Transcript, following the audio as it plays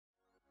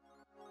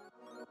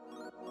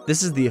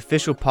This is the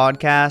official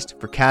podcast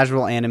for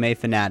casual anime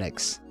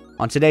fanatics.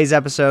 On today's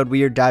episode,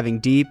 we are diving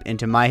deep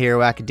into My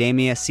Hero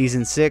Academia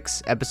Season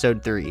 6,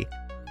 Episode 3,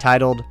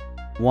 titled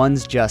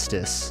One's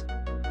Justice.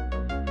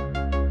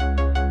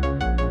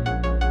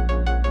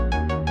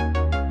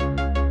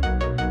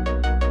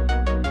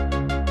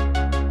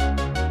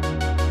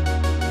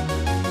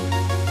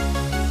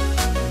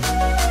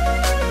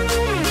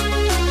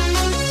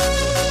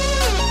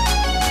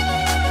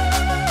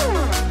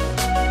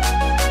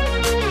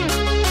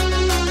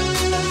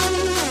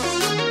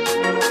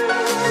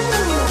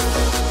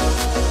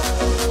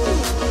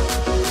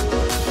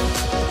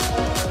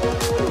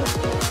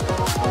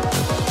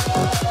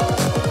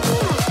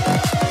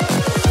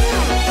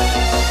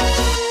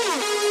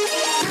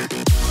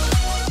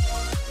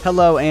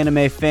 Hello,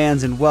 anime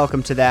fans, and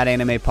welcome to That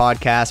Anime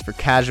Podcast for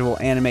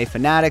casual anime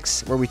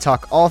fanatics, where we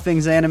talk all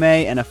things anime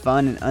in a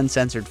fun and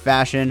uncensored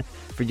fashion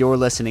for your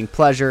listening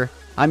pleasure.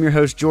 I'm your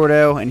host,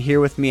 Jordo, and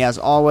here with me, as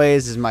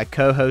always, is my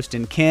co-host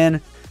and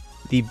kin,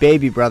 the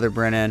baby brother,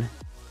 Brennan.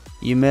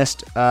 You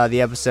missed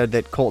the episode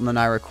that Colton and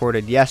I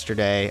recorded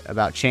yesterday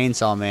about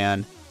Chainsaw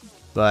Man,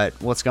 but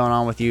what's going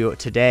on with you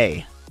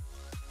today?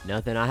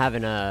 Nothing.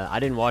 I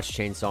didn't watch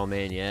Chainsaw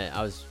Man yet.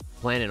 I was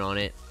planning on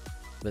it.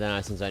 But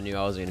then since I knew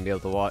I was going to be able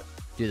to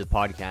do the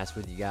podcast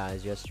with you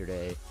guys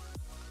yesterday, I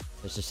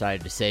just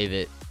decided to save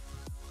it.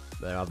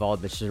 But I've all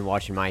been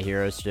watching My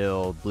Hero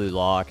still, Blue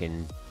Lock,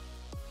 and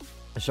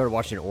I started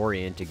watching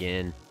Orient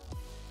again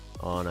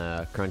on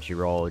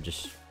Crunchyroll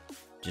just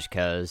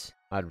cause.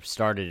 I'd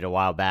started it a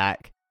while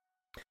back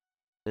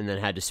and then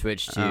had to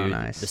switch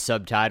to the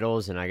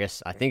subtitles, and I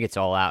think it's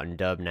all out in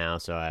dub now,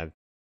 so I've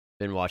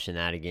been watching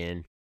that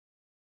again.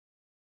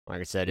 Like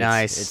I said,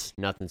 it's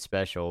nothing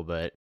special,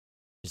 but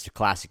just a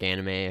classic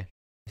anime.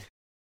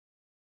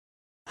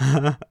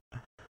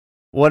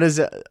 What is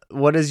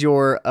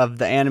your of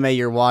the anime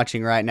you're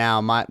watching right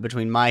now?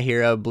 Between My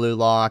Hero, Blue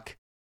Lock,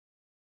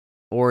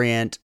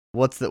 Orient,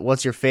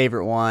 what's your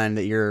favorite one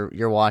that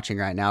you're watching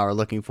right now or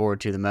looking forward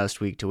to the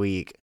most week to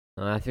week?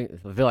 I feel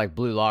like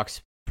Blue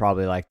Lock's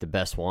probably like the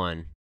best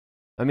one.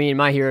 I mean,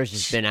 My Hero's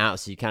just been out,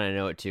 so you kind of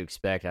know what to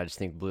expect. I just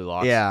think Blue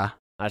Lock. Yeah.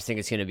 I just think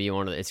it's gonna be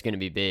it's gonna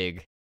be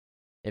big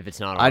if it's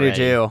not already. I do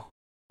too.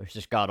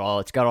 It's got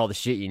all the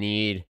shit you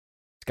need.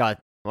 We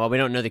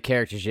don't know the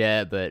characters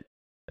yet, but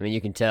I mean,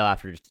 you can tell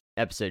after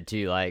episode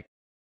 2, like,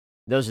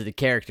 those are the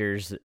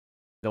characters,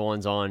 the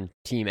ones on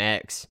Team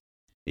X.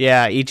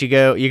 Yeah,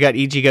 Ichigo, you got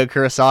Ichigo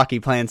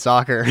Kurosaki playing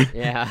soccer.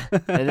 Yeah,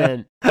 and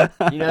then,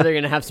 they're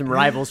going to have some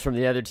rivals from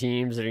the other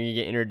teams that are going to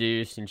get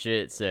introduced and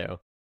shit, so.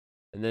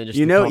 And then just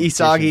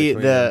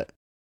Isagi,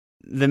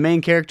 the main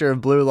character of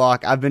Blue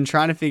Lock, I've been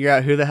trying to figure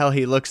out who the hell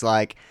he looks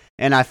like,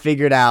 and I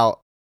figured out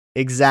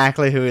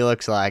exactly who he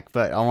looks like,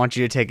 but I want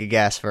you to take a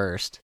guess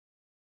first.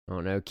 I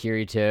don't know,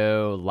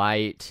 Kirito,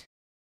 Light,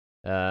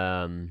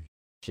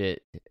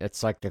 shit.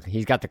 It's like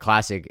he's got the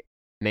classic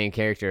main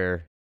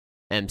character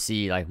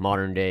MC, like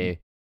modern day.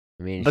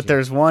 I mean, but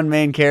there's one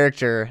main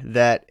character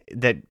that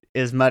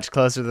is much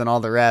closer than all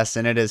the rest,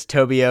 and it is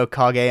Tobio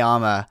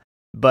Kageyama,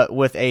 but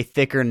with a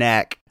thicker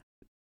neck.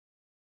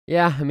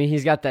 Yeah, I mean,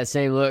 he's got that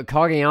same look.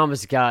 He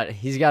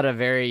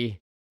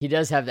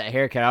does have that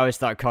haircut. I always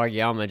thought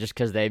Kageyama, just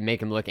because they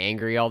make him look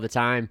angry all the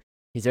time,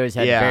 he's always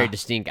had very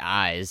distinct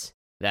eyes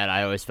that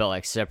I always felt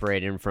like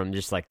separated him from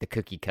just like the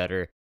cookie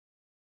cutter.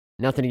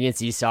 Nothing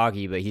against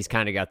Isagi, but he's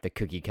kind of got the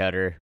cookie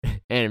cutter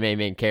anime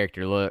main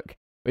character look.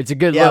 It's a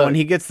good look. Yeah, when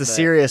he gets the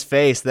serious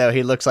face, though,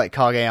 he looks like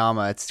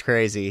Kageyama. It's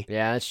crazy.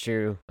 Yeah, that's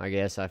true. I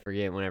guess I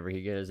forget whenever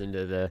he goes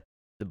into the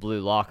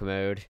Blue Lock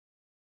mode.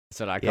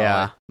 That's what I call it.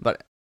 Yeah,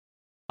 but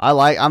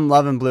I'm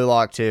loving Blue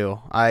Lock too.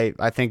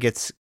 I think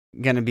it's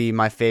gonna be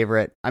my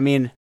favorite. I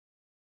mean,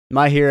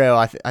 My Hero,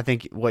 I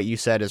think what you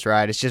said is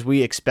right. It's just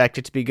we expect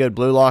it to be good.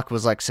 Blue Lock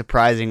was like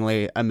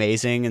surprisingly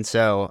amazing, and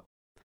so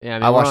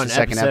I watched the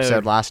second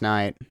episode last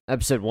night.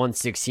 Episode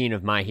 116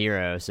 of My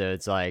Hero, so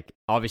it's like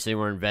obviously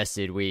we're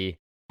invested. We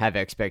have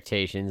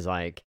expectations,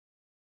 like,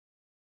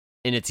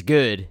 and it's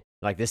good.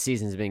 Like, this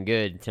season's been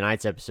good.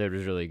 Tonight's episode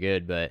was really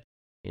good, but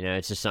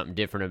it's just something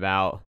different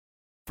about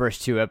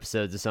first 2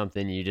 episodes of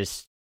something you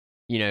just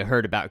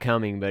heard about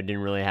coming, but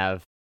didn't really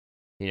have.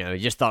 You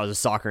just thought it was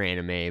a soccer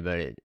anime,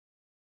 but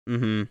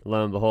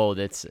lo and behold,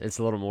 it's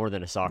a little more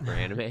than a soccer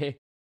anime.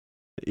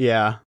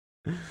 Yeah.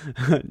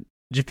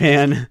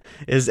 Japan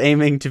is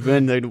aiming to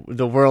win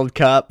the World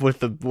Cup with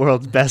the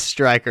world's best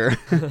striker.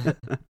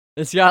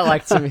 It's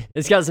got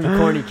some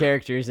corny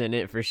characters in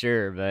it for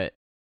sure, but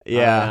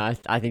yeah,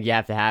 I think you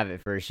have to have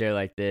it for a show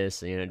like this.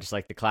 Just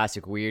like the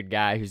classic weird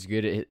guy who's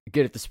good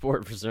at the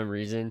sport for some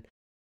reason.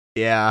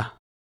 Yeah.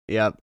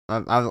 Yep.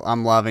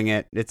 I'm loving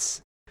it.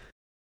 It's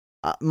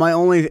my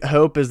only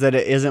hope is that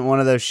it isn't one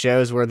of those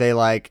shows where they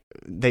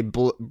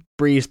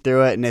breeze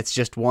through it and it's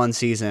just one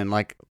season.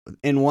 Like,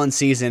 in one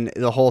season,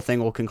 the whole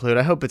thing will conclude.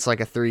 I hope it's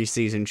like a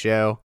 3-season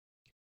show.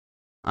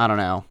 I don't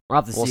know. We'll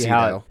have to see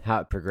how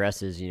it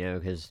progresses,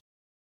 because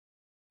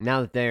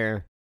now that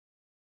they're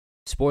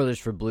spoilers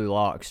for Blue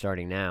Lock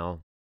starting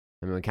now.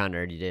 I mean, we kind of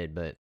already did,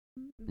 but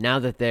now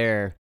that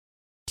they're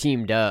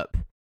teamed up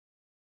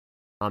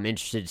I'm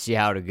interested to see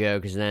how it'll go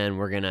because then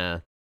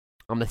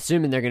I'm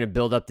assuming they're gonna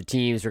build up the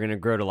teams. They're gonna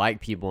grow to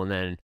like people, and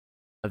then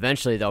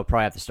eventually they'll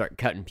probably have to start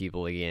cutting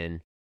people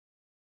again.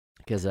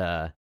 Because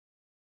I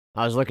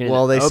was looking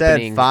at they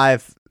said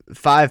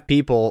five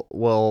people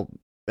will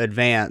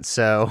advance,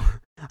 so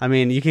I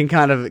mean you can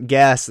kind of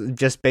guess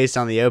just based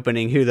on the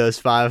opening who those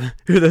five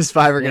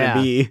are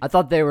gonna be. I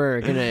thought they were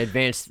gonna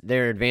advance.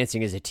 They're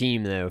advancing as a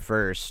team though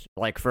first,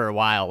 like for a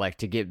while, like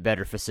to get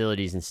better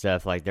facilities and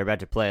stuff. Like they're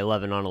about to play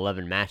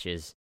 11-on-11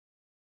 matches.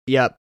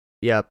 Yep.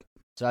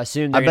 So I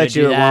assume they're gonna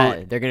do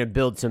that. They're gonna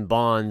build some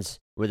bonds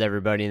with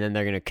everybody, and then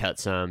they're gonna cut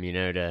some,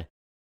 to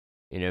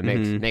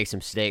make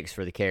some stakes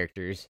for the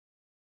characters.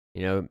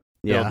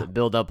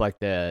 Build up like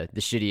the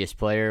shittiest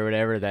player or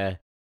whatever, the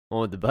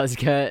one with the buzz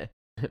cut.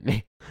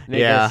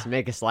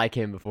 make us like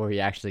him before he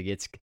actually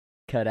gets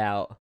cut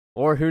out.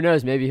 Or who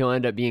knows, maybe he'll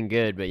end up being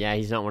good, but yeah,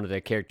 he's not one of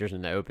the characters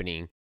in the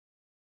opening.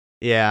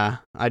 Yeah,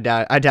 I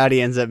doubt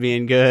he ends up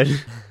being good.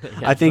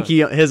 I think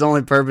his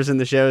only purpose in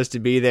the show is to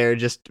be there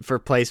just for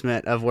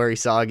placement of where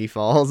Isagi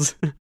falls.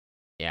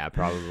 Yeah,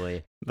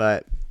 probably.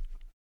 But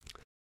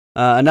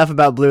enough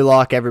about Blue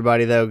Lock,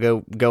 everybody.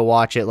 Though, go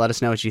watch it. Let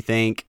us know what you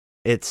think.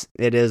 It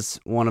is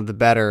one of the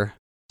better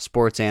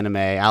sports anime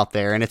out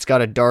there, and it's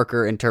got a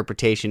darker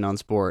interpretation on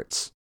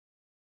sports.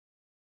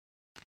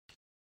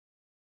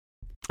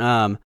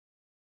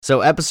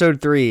 So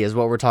episode 3 is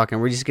what we're talking.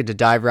 We just get to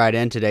dive right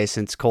in today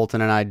since Colton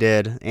and I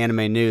did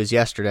anime news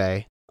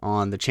yesterday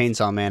on the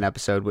Chainsaw Man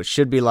episode, which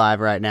should be live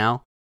right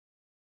now.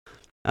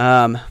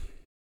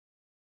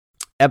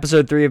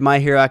 Episode 3 of My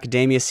Hero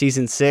Academia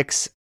Season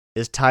 6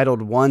 is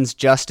titled One's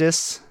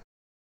Justice.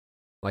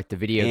 Like the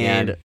video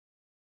game.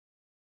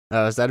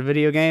 Is that a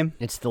video game?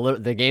 It's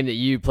the game that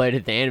you played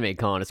at the Anime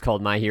Con. It's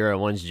called My Hero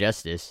One's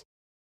Justice.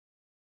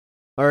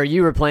 Or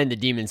you were playing the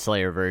Demon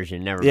Slayer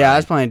version, never mind. Yeah, I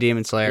was playing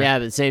Demon Slayer. Yeah,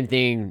 but same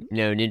thing,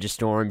 Ninja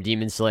Storm,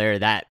 Demon Slayer,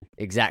 that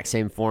exact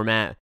same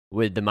format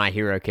with the My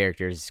Hero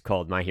characters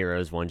called My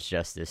Hero's One's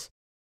Justice.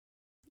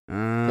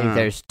 I think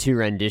there's 2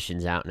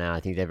 renditions out now.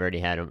 I think they've already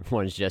had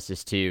One's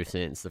Justice 2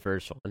 since the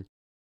first one.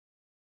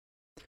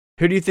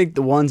 Who do you think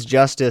the One's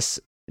Justice,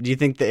 do you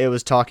think that it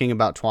was talking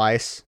about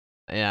Twice?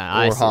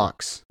 Yeah, or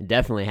Hawks? It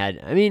definitely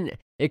had. I mean,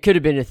 it could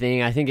have been a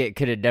thing. I think it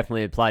could have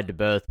definitely applied to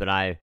both, but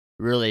I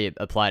really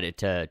applied it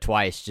to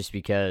Twice just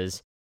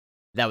because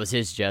that was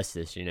his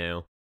justice,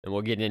 and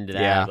we'll get into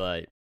that,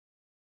 but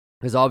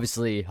because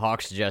obviously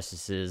Hawk's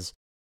justice is.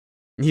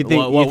 You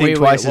think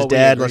Twice is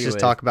dead? Let's just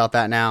talk about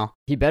that now.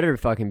 He better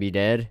fucking be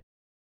dead.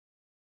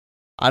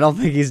 I don't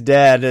think he's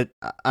dead.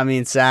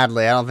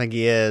 Sadly, I don't think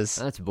he is.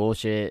 That's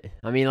bullshit.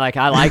 I mean,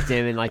 I liked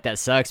him, and that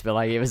sucks, but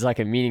it was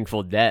a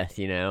meaningful death,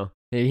 You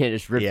can't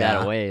just rip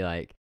that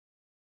away,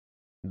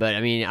 But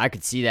I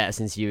could see that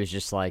since he was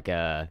just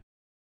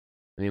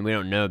we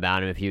don't know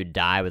about him if he would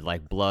die with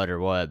blood or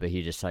what, but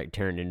he just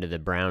turned into the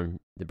brown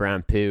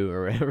poo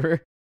or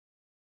whatever.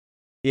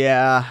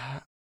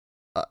 Yeah.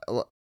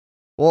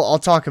 Well, I'll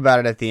talk about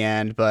it at the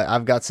end, but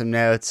I've got some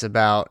notes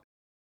about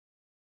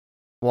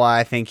why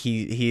I think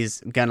he's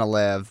gonna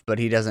live, but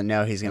he doesn't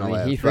know he's gonna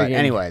live. But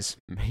anyways,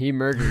 he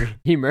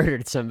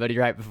murdered somebody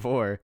right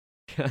before.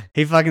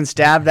 He fucking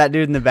stabbed that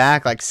dude in the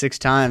back 6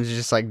 times,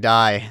 just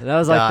die. That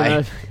was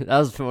that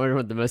was one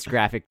of the most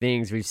graphic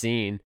things we've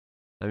seen.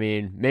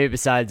 Maybe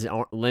besides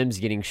limbs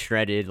getting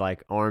shredded,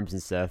 arms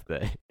and stuff,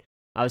 but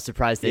I was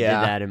surprised they did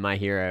that in My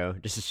Hero,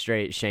 just a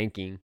straight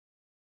shanking.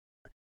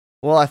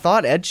 Well, I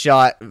thought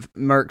Edshot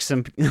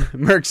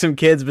murked some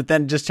kids, but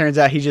then it just turns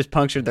out he just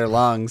punctured their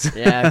lungs.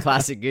 Yeah,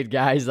 classic good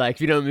guys.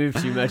 If you don't move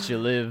too much, you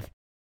live.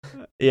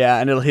 Yeah,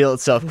 and it'll heal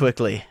itself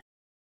quickly.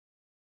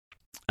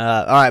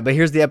 All right, but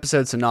here's the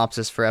episode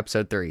synopsis for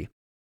episode 3.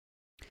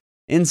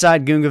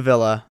 Inside Gunga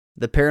Villa,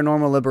 the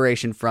Paranormal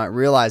Liberation Front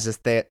realizes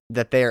that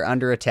they are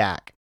under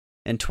attack,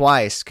 and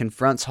Twice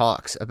confronts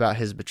Hawks about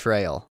his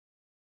betrayal.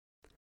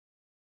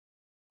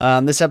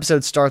 This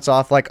episode starts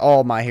off like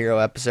all My Hero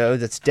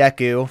episodes. It's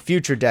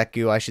future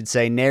Deku, I should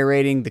say,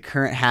 narrating the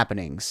current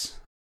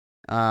happenings.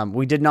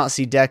 We did not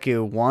see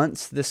Deku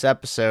once this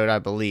episode, I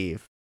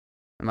believe.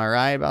 Am I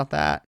right about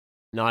that?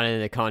 Not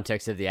in the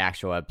context of the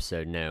actual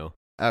episode, no.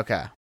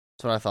 Okay,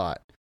 that's what I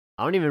thought.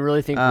 I don't even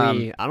really think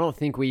I don't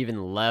think we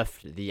even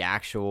left the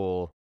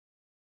actual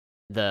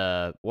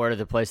where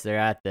the place they're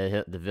at,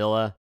 the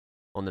villa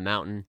on the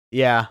mountain.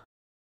 Yeah.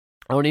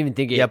 I don't even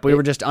think it... Yep, we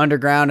were just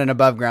underground and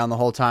above ground the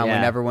whole time. Yeah.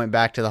 We never went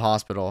back to the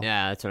hospital.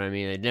 Yeah, that's what I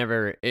mean. It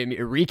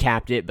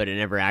recapped it, but it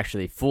never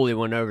actually fully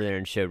went over there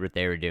and showed what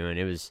they were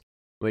doing.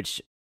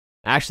 Which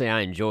actually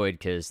I enjoyed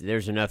because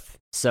there's enough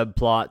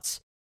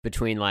subplots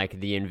between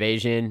the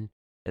invasion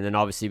and then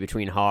obviously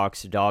between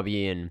Hawks,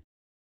 Dobby, and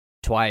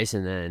Twice,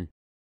 and then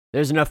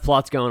there's enough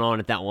plots going on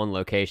at that one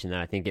location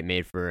that I think it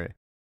made for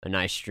a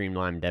nice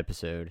streamlined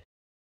episode.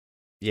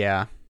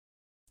 Yeah.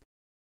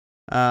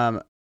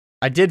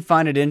 I did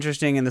find it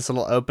interesting in this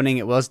little opening.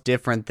 It was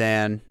different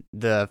than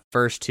the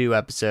first 2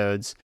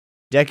 episodes.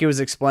 Deku was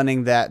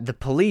explaining that the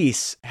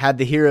police had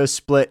the heroes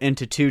split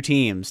into 2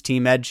 teams,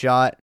 Team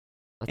Edshot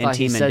and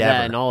Team Endeavor.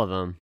 That in all of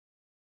them.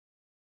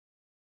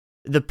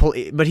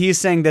 But he's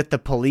saying that the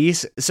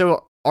police.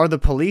 So are the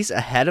police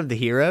ahead of the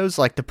heroes?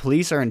 Like the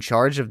police are in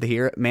charge of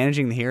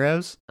managing the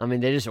heroes? I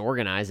mean, they just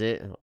organize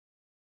it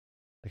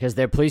because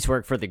their police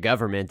work for the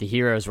government. The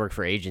heroes work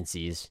for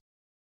agencies.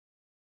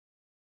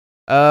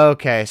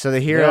 Okay, so the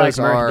heroes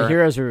are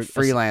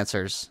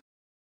freelancers.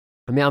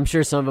 I mean, I'm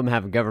sure some of them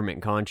have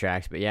government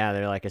contracts, but yeah,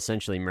 they're like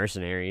essentially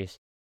mercenaries.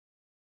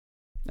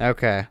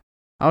 Okay.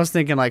 I was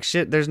thinking like,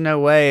 shit, there's no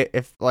way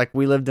if like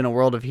we lived in a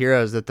world of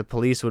heroes that the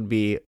police would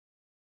be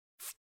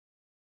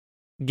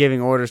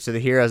giving orders to the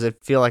heroes. I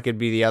feel like it'd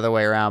be the other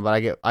way around,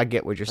 but I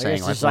get what you're saying.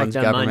 It's just like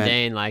the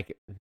mundane, like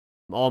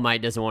All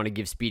Might doesn't want to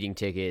give speeding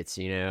tickets,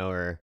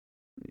 or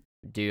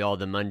do all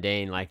the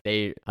mundane. Like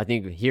I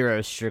think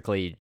heroes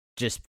strictly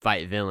just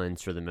fight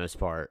villains for the most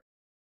part,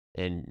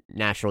 and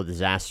natural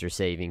disaster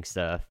saving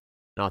stuff,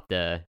 not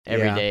the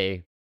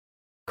everyday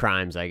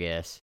crimes, I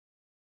guess.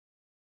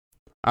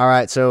 All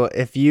right, so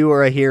if you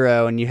were a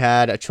hero and you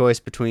had a choice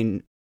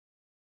between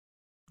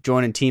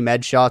joining Team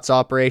Edshot's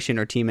operation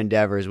or Team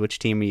Endeavor's, which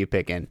team are you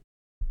picking?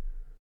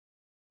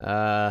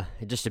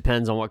 It just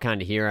depends on what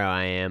kind of hero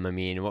I am. I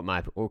mean, what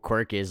my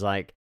quirk is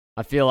like.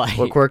 I feel like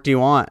what quirk do you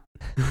want?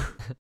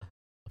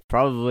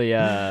 Probably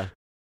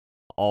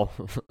all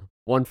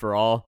one for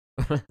all.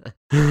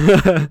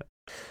 I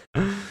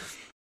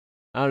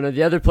don't know.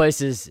 The other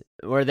places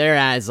where they're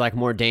at is like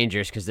more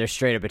dangerous because they're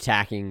straight up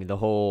attacking the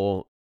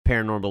whole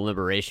Paranormal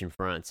Liberation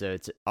Front, so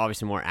it's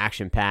obviously more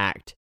action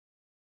packed.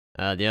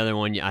 The other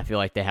one, I feel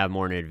like they have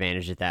more an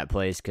advantage at that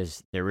place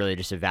because they're really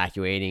just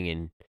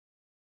evacuating.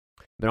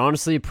 But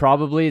honestly,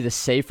 probably the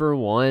safer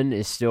one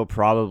is still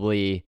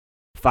probably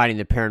fighting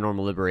the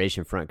Paranormal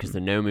Liberation Front because the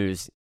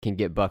Nomus can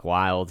get buck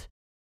wild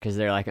because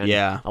they're like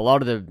a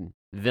lot of the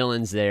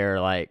villains there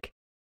are like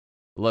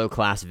low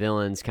class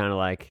villains, kind of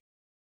like,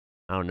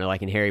 I don't know,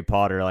 like in Harry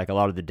Potter, like a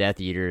lot of the Death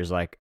Eaters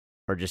like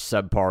are just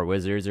subpar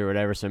wizards or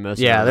whatever. So most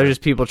they're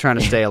just people trying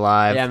to stay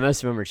alive. Yeah,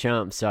 most of them are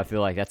chumps. So I feel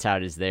like that's how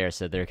it is there.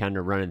 So they're kind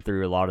of running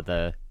through a lot of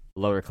the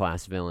lower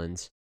class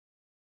villains.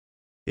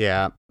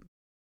 Yeah.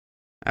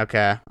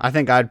 Okay. I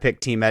think I'd pick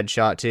Team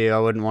Edshot too. I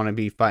wouldn't want to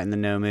be fighting the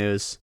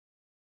Nomus.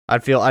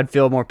 I'd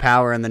feel more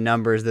power in the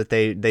numbers that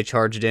they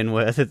charged in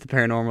with at the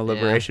Paranormal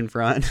Liberation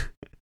Front.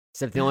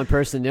 Except the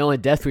only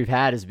death we've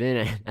had has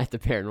been at the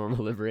Paranormal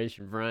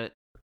Liberation Front.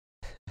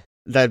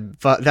 That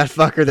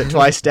fucker that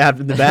twice stabbed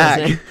in the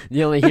back.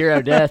 The only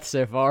hero death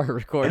so far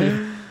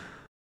recorded.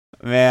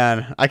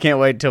 Man, I can't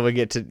wait until we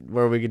get to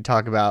where we can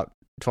talk about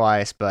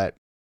twice, but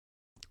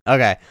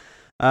okay.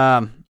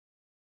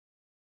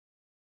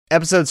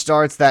 Episode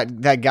starts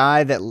that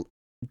guy that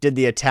did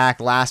the attack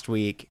last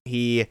week.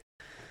 He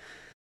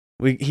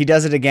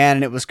does it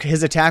again, and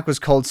his attack was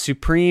called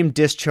Supreme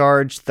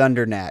Discharge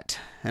Thundernet,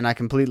 and I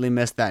completely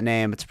missed that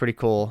name. It's a pretty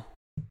cool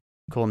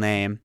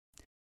name.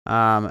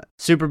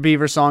 Super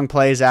Beaver song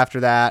plays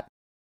after that,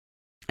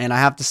 and I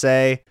have to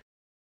say,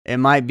 it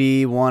might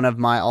be one of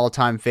my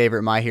all-time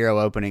favorite My Hero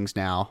openings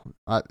now.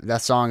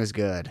 That song is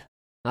good.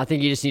 I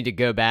think you just need to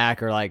go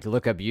back or like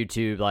look up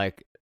YouTube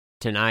like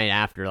tonight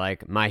after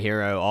like My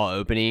Hero all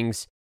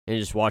openings and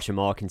just watch them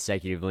all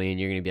consecutively, and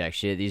you're gonna be like,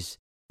 shit, these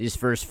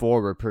first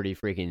four were pretty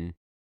freaking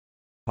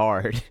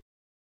hard.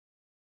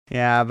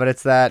 Yeah, but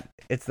it's that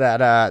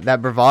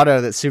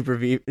bravado that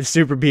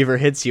Super Beaver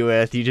hits you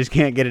with. You just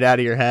can't get it out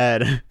of your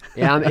head.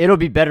 Yeah, it'll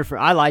be better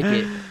I like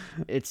it.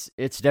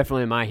 It's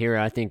definitely My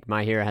Hero. I think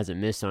My Hero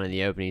hasn't missed on in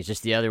the openings.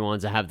 Just the other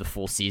ones, I have the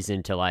full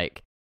season to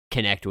like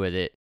connect with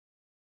it,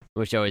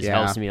 which always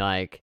helps me.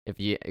 Like if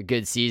a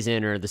good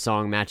season or the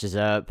song matches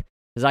up,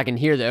 because I can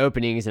hear the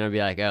openings and I'll be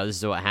like, oh, this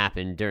is what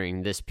happened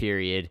during this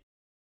period,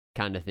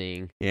 kind of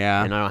thing.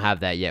 Yeah, and I don't have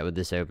that yet with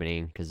this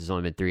opening because there's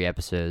only been 3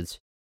 episodes.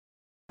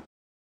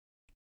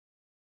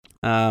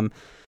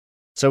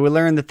 So we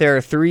learned that there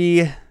are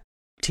 3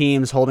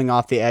 teams holding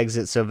off the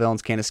exit so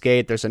villains can't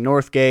escape. There's a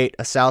north gate,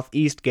 a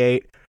southeast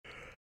gate,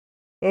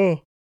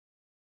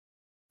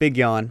 big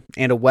yawn,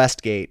 and a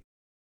west gate.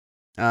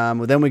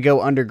 Then we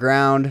go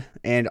underground,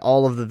 and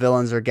all of the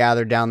villains are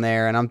gathered down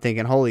there, and I'm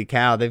thinking, holy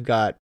cow, they've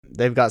got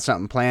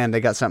something planned.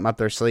 They got something up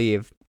their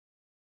sleeve.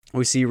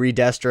 We see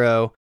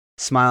Redestro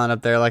smiling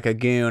up there like a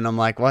goon. I'm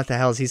like, what the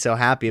hell is he so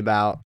happy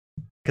about?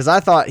 Because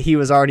I thought he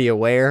was already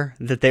aware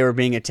that they were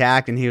being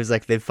attacked, and he was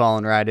like, they've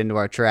fallen right into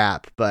our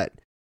trap. But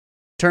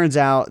turns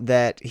out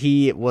that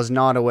he was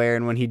not aware,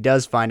 and when he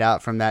does find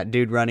out from that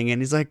dude running in,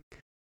 he's like,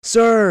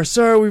 Sir,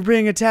 we're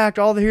being attacked.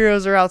 All the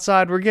heroes are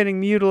outside. We're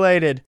getting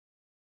mutilated.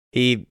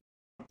 He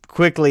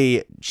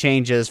quickly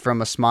changes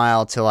from a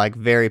smile to like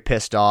very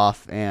pissed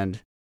off and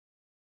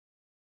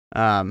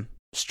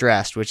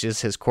stressed, which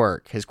is his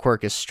quirk. His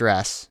quirk is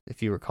stress,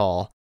 if you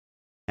recall.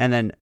 And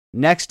then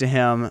next to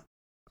him,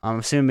 I'm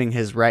assuming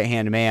his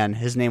right-hand man,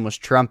 his name was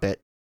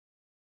Trumpet,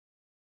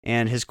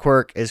 and his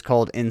quirk is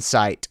called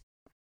Insight.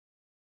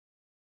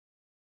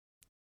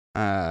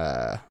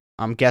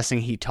 I'm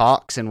guessing he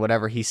talks, and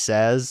whatever he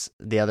says,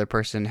 the other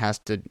person has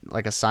to,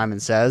 like a Simon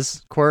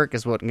Says quirk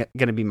is going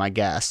to be my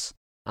guess.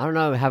 I don't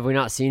know, have we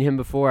not seen him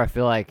before? I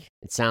feel like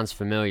it sounds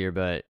familiar,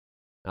 but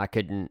I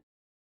couldn't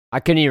I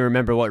couldn't even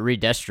remember what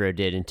Reed Destro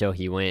did until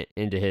he went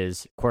into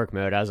his quirk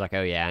mode. I was like,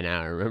 oh yeah,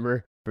 now I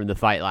remember from the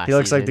fight last season. He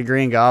looks like the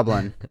Green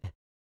Goblin.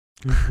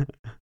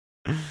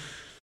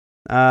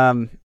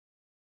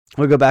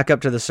 We go back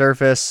up to the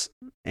surface,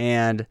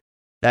 and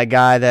that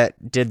guy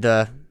that did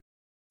the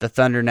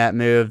Thundernet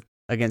move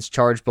against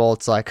Charge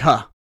Bolt's like,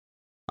 I'm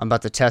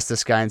about to test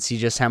this guy and see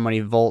just how many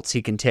volts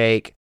he can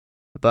take.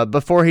 But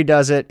before he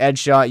does it,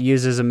 Edgeshot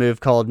uses a move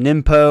called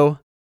Nimpo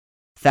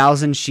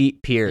 1,000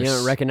 Sheet Pierce. You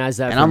don't recognize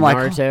that and from I'm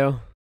Naruto?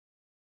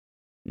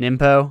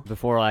 Nimpo?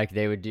 Before like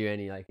they would do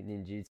any like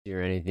ninjutsu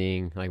or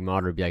anything, like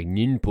Madara would be like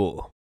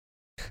Ninpo.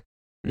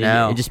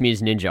 No. It just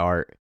means ninja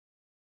art.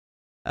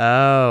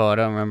 Oh, I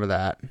don't remember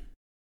that.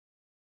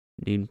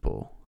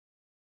 Ninpo.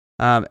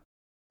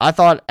 I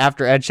thought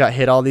after Edgeshot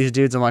hit all these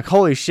dudes, I'm like,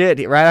 holy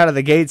shit, right out of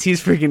the gates,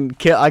 he's freaking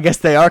I guess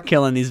they are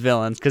killing these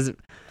villains, because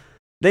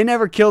they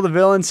never kill the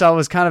villains, so I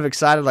was kind of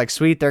excited, like,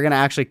 sweet, they're going to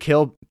actually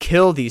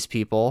kill these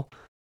people,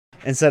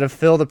 instead of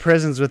fill the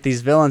prisons with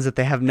these villains that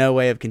they have no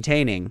way of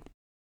containing.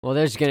 Well,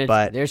 they're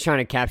trying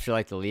to capture,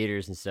 like, the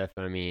leaders and stuff,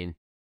 but I mean,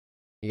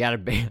 you gotta,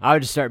 I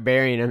would just start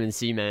burying them in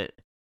cement.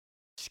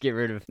 Just get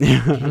rid of,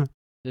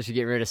 just to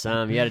get rid of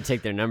some. You gotta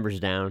take their numbers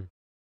down.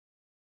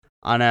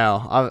 I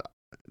know,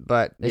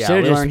 but they yeah,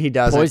 we learned he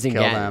doesn't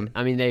kill them.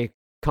 I mean, they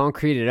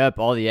concreted up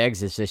all the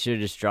exits. They should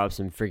have just dropped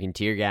some freaking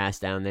tear gas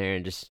down there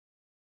and just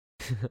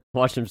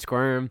watch them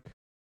squirm.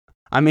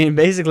 I mean,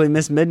 basically,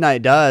 Miss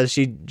Midnight does.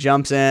 She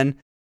jumps in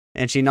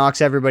and she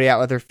knocks everybody out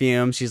with her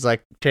fumes. She's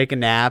like, take a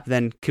nap.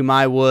 Then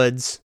Kamui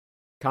Woods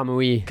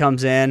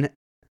comes in.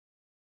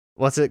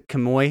 What's it?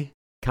 Kamui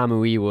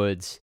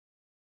Woods.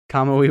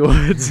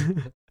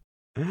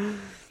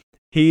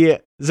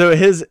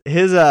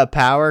 His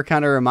power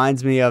kind of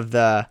reminds me of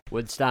the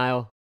Wood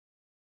style.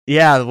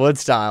 Yeah, the Wood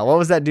style. What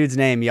was that dude's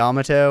name?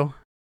 Yamato?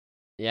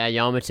 Yeah,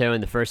 Yamato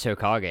and the first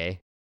Hokage.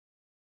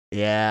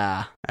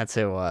 Yeah, that's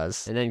who it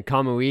was. And then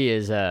Kamui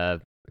is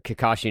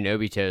Kakashi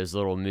Nobito's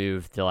little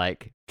move to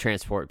like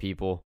transport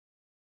people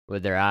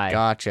with their eye.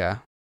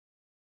 Gotcha.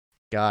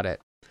 Got it.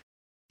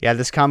 Yeah,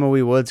 this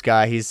Kamui Woods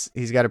guy, he's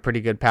got a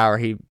pretty good power.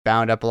 He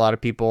bound up a lot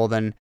of people.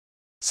 Then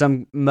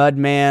some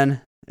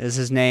Mudman is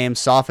his name,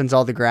 softens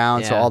all the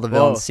ground, so all the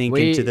villains sink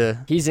into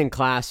the... He's in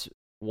class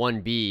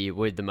 1B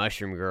with the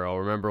Mushroom Girl.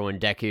 Remember when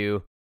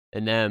Deku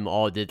and them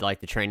all did like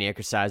the training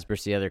exercise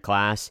versus the other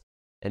class?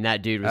 And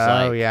that dude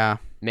was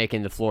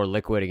making the floor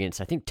liquid against,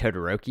 I think,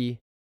 Todoroki,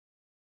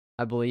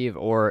 I believe.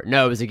 Or,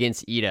 no, it was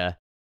against Ida,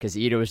 because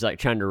Ida was like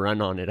trying to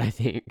run on it, I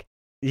think.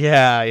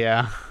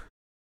 Yeah.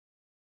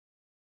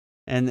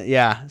 And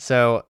yeah,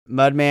 so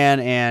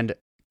Mudman and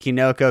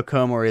Kinoko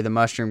Komori, the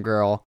Mushroom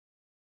Girl,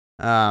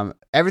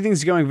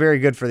 everything's going very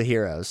good for the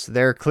heroes.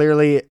 They're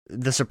clearly,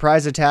 the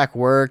surprise attack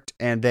worked,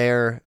 and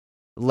they're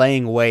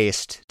laying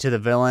waste to the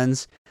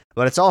villains,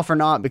 but it's all for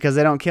naught because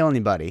they don't kill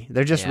anybody.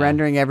 They're just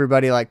rendering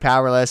everybody like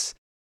powerless.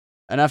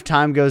 Enough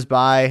time goes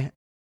by.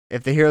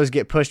 If the heroes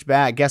get pushed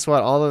back, guess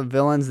what? All the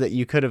villains that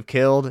you could have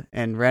killed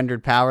and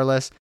rendered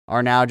powerless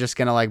are now just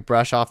going to like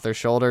brush off their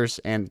shoulders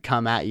and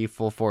come at you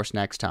full force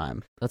next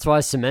time. That's why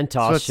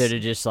Cementos should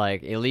have just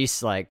like, at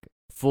least like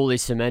fully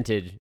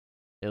cemented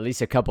at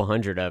least a couple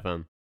hundred of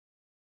them.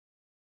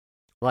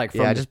 Like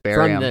from, just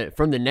bury them.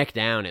 From the neck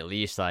down at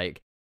least, like,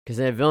 because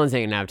the villains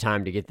ain't gonna have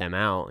time to get them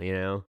out, you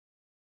know?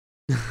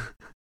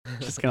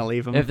 Just gonna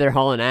leave them. If they're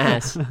hauling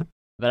ass.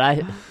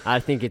 But I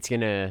think it's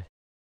gonna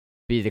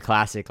be the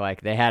classic,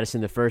 like, they had us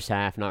in the first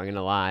half, not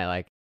gonna lie,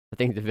 like, I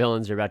think the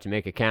villains are about to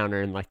make a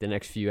counter in like the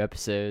next few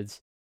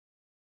episodes.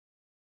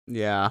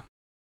 Yeah.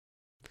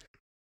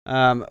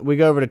 We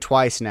go over to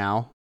Twice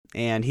now,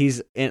 and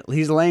he's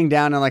laying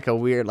down in like a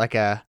weird, like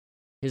a...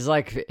 He's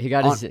like, he's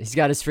got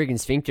his freaking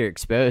sphincter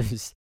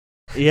exposed.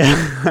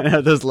 Yeah, I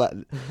know, there's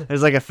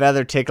like a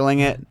feather tickling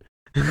it.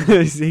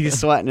 He's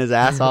sweating his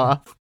ass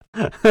off.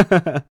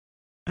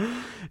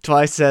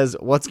 Twice says,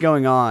 "What's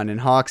going on?"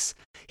 And Hawks,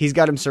 he's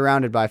got him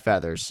surrounded by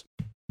feathers.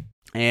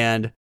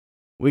 And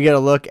we get a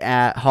look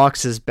at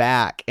Hawks'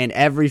 back, and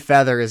every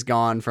feather is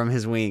gone from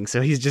his wing.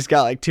 So he's just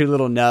got like two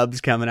little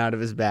nubs coming out of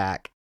his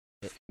back.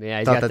 Yeah,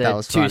 he's got that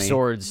was two funny.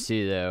 Swords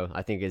too, though.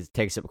 I think it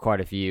takes up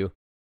quite a few.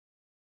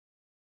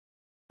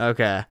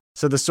 Okay.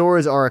 So the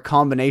swords are a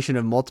combination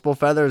of multiple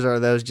feathers, or are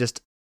those just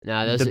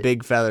the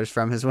big feathers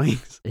from his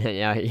wings?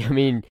 Yeah, I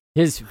mean,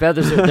 his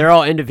feathers, they're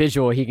all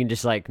individual. He can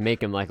just like make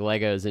them like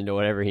Legos into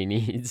whatever he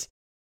needs.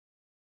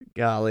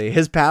 Golly.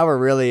 His power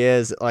really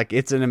is, like,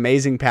 it's an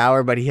amazing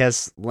power, but he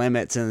has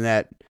limits in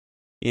that,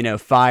 you know,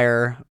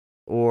 fire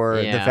or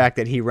the fact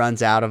that he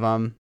runs out of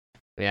them.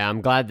 Yeah,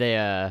 I'm glad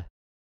they,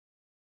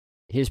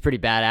 he was pretty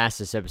badass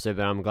this episode,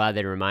 but I'm glad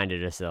they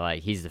reminded us that,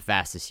 like, he's the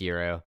fastest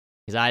hero.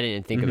 Because I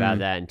didn't think about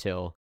that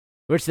until,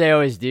 which they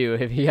always do.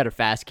 If you got a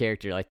fast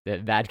character, like, the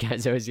bad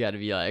guys always got to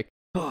be like,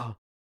 oh,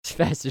 it's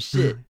fast as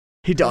shit.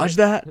 He dodged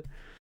that?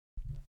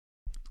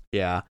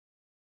 Yeah.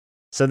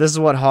 So this is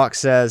what Hawk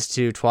says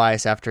to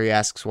Twice after he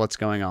asks what's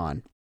going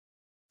on.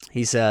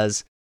 He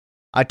says,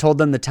 "I told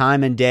them the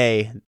time and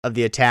day of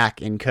the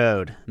attack in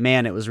code.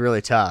 Man, it was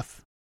really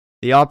tough.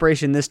 The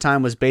operation this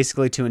time was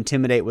basically to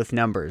intimidate with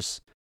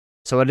numbers.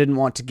 so I didn't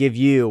want to give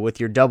you, with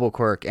your double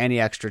quirk, any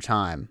extra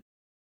time.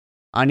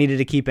 I needed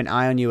to keep an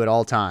eye on you at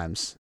all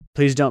times.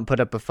 Please don't put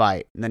up a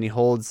fight. And then he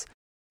holds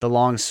the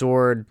long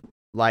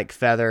sword-like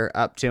feather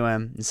up to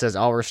him and says,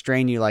 I'll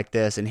restrain you like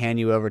this and hand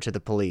you over to the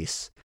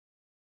police.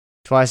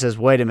 Twice says,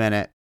 wait a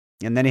minute.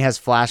 And then he has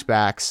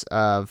flashbacks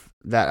of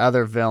that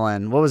other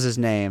villain. What was his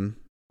name?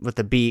 With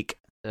the beak.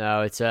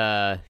 Oh, it's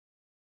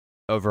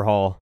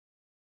Overhaul.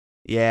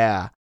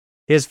 Yeah.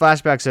 He has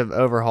flashbacks of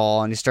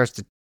Overhaul, and he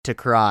starts to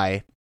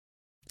cry.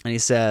 And he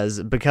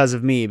says, because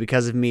of me,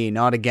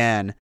 not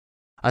again.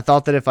 I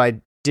thought that if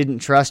I didn't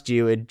trust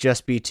you, it'd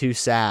just be too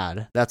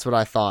sad. That's what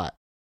I thought.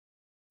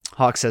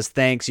 Hawk says,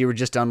 thanks, you were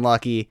just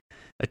unlucky.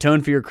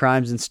 Atone for your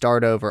crimes and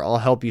start over. I'll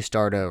help you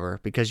start over,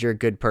 because you're a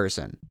good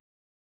person.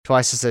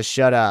 Twice says,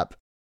 shut up.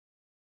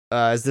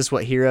 Is this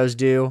what heroes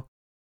do?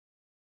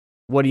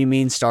 What do you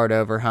mean start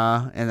over,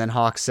 huh? And then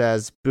Hawk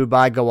says,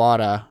 Bubai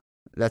Gawara.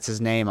 That's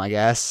his name, I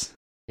guess.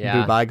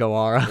 Yeah. Bubai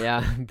Gawara.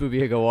 Yeah,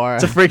 Bubai Gawara.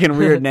 It's a freaking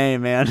weird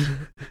name, man.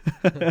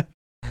 Bubai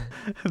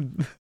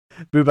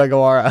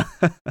Gawara.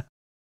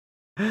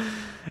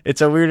 It's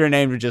a weirder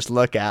name to just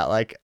look at.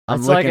 Like, I'm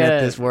It's looking like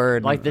at this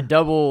word. Like the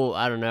double,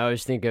 I don't know, I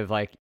just think of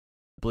like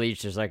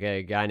Bleach, there's like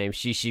a guy named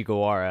Shishi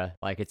Gawara.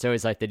 Like it's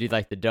always like they do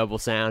like the double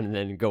sound and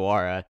then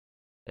Gawara.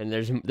 And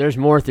there's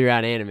more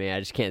throughout anime, I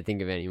just can't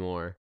think of any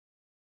more.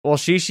 Well,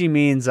 Shishi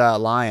means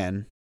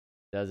lion.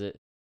 Does it?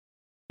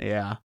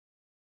 Yeah.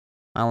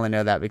 I only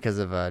know that because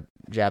of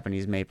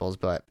Japanese maples,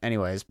 but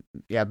anyways,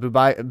 yeah,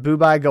 Bubai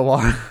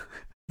Gawara.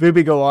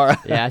 Bubi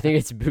Gawara. Yeah, I think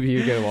it's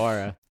Bubi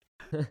Gawara.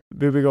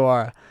 Bubi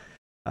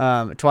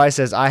Gawara. Twice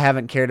says, I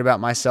haven't cared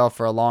about myself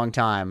for a long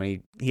time.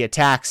 And he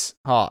attacks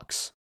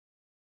Hawks.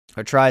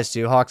 Or tries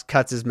to. Hawks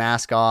cuts his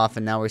mask off,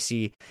 and now we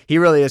see he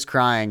really is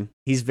crying.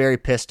 He's very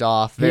pissed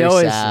off, very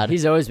sad.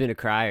 He's always been a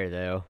crier,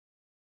 though.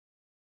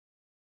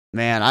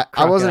 Man,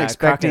 I wasn't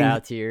expecting...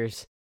 Crocodile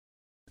tears.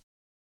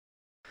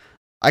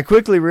 I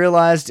quickly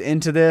realized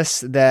into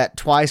this that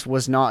Twice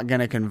was not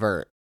going to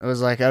convert. It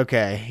was like,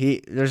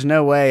 okay, there's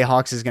no way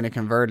Hawks is going to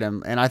convert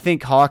him. And I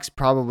think Hawks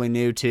probably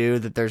knew, too,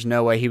 that there's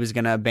no way he was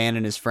going to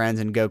abandon his friends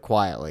and go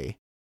quietly.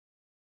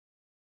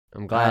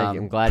 I'm glad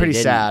pretty he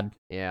didn't. sad.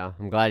 Yeah,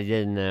 I'm glad he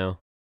didn't, though.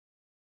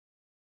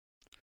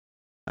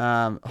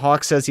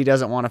 Hawks says he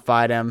doesn't want to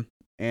fight him.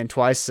 And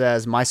Twice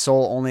says, my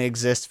soul only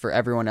exists for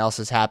everyone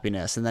else's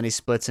happiness. And then he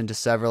splits into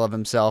several of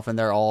himself, and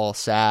they're all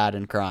sad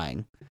and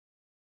crying.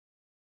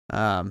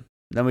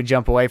 Then we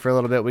jump away for a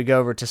little bit. We go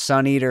over to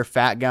Sun Eater,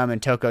 Fat Gum,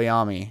 and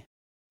Tokoyami.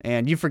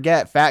 And you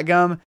forget, Fat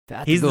Gum,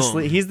 he's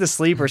the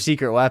sleeper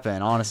secret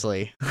weapon,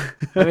 honestly.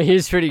 I mean,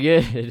 he's pretty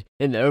good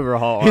in the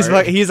Overhaul.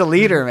 He's a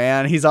leader,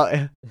 man. He's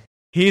the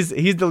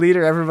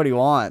leader everybody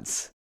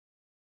wants.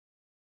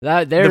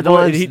 They're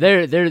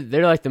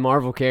like the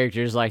Marvel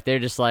characters. Like they're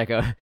just like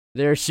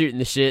they're shooting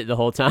the shit the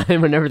whole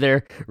time. Whenever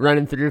they're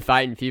running through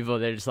fighting people,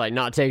 they're just like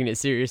not taking it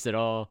serious at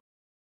all.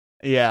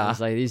 Yeah, it's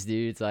like these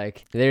dudes,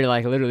 like they're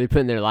like literally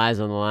putting their lives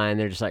on the line.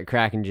 They're just like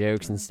cracking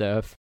jokes and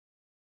stuff.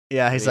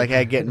 Yeah, he's like,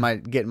 hey, get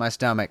in my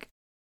stomach.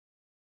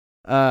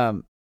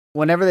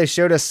 Whenever they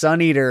showed us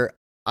Sun Eater,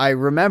 I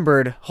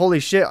remembered, holy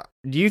shit,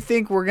 do you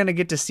think we're going to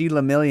get to see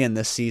Lemillion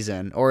this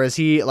season? Or is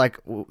he, like,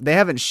 they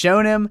haven't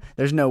shown him,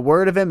 there's no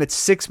word of him, it's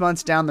 6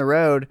 months down the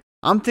road.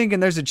 I'm thinking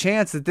there's a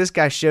chance that this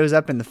guy shows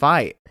up in the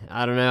fight.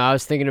 I don't know, I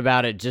was thinking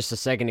about it just a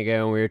second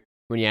ago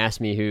when you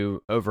asked me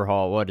who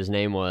Overhaul, what his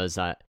name was.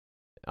 I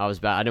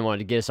didn't want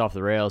to get us off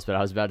the rails, but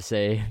I was about to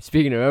say,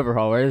 speaking of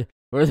Overhaul,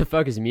 where the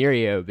fuck has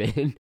Mirio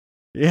been?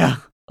 Yeah.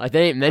 Like,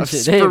 they ain't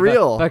mentioned,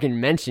 fucking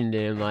mentioned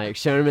him, like,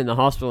 shown him in the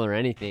hospital or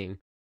anything.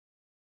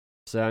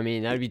 So, I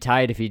mean, that'd be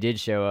tight if he did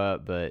show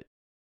up, but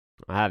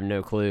I have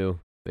no clue.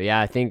 But yeah,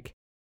 I think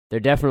they're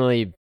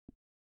definitely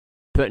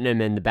putting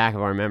him in the back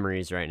of our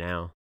memories right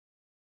now.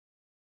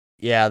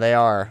 Yeah, they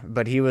are.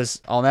 But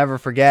I'll never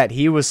forget,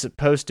 he was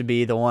supposed to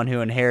be the one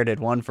who inherited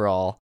One for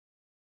All.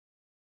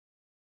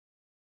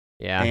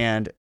 Yeah.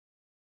 And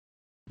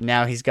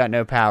now he's got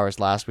no powers,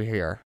 last we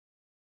hear.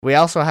 We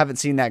also haven't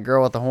seen that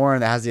girl with the horn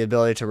that has the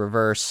ability to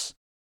reverse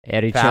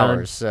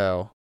powers,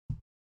 so...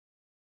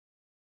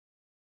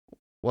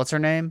 What's her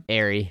name?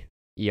 Eri.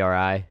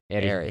 E-R-I.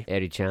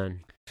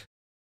 Eri-chan.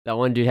 That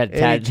one dude had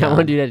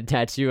a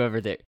tattoo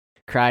over that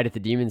cried at the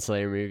Demon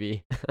Slayer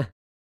movie.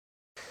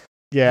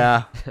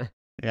 Yeah.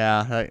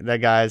 Yeah,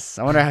 that guy's...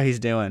 I wonder how he's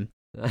doing.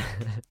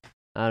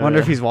 I wonder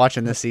if he's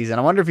watching this season.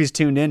 I wonder if he's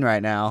tuned in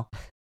right now.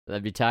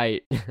 That'd be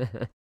tight.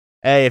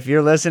 Hey, if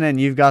you're listening,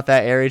 you've got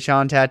that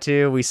Eri-chan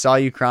tattoo. We saw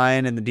you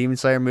crying in the Demon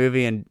Slayer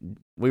movie, and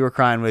we were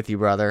crying with you,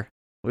 brother.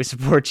 We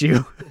support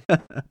you.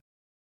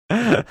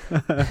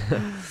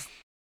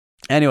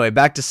 Anyway,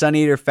 back to Sun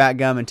Eater, Fat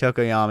Gum, and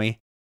Tokoyami.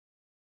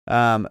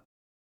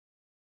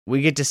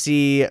 We get to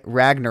see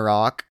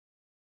Ragnarok,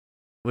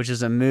 which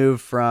is a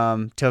move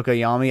from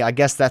Tokoyami. I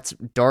guess that's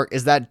Dark.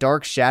 Is that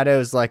Dark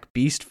Shadow's like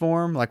beast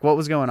form? Like, what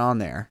was going on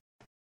there?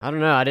 I don't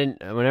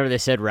know. Whenever they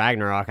said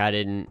Ragnarok, I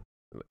didn't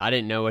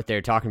know what they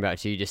were talking about.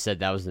 So you just said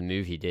that was the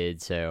move he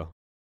did. So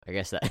I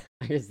guess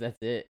that's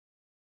it.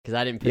 Because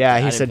I didn't.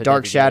 He said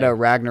Dark Shadow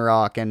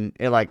Ragnarok, and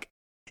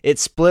it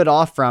split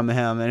off from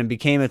him and it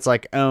became its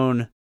like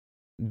own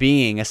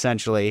being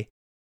essentially.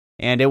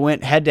 And it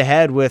went head to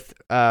head with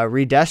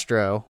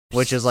Redestro,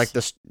 which is like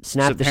the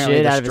snapped the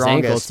shit out of his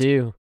ankle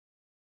too.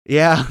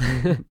 Yeah,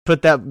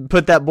 put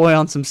that boy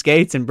on some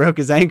skates and broke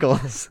his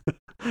ankles.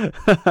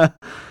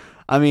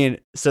 I mean,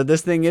 so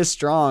this thing is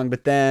strong,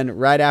 but then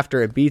right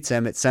after it beats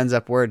him, it sends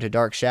up word to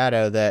Dark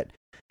Shadow that,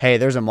 hey,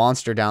 there's a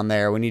monster down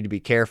there. We need to be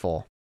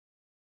careful.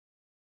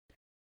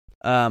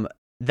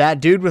 That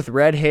dude with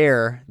red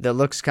hair that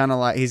looks kind of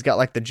like he's got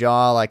like the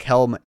jaw like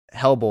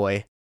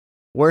Hellboy.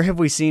 Where have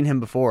we seen him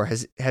before?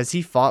 Has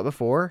he fought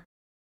before?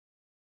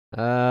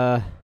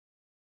 I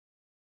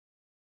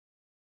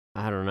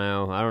don't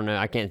know.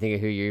 I can't think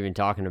of who you're even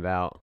talking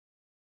about.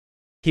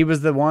 He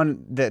was the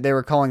one that they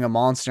were calling a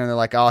monster, and they're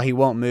like, oh, he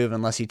won't move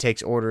unless he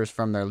takes orders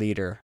from their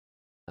leader.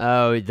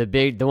 Oh,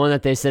 the one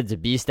that they said's a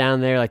beast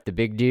down there, like the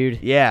big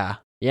dude? Yeah.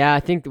 Yeah, I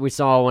think we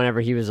saw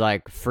whenever he was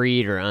like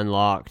freed or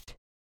unlocked.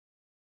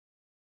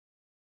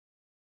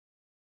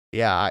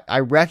 Yeah, I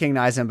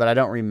recognize him, but I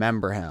don't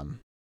remember him.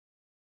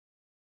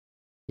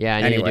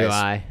 Yeah, neither do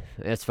I.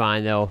 That's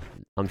fine, though.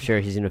 I'm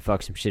sure he's going to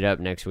fuck some shit up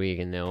next week,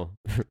 and they'll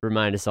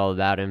remind us all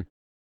about him.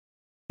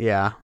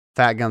 Yeah,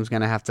 Fat Gum's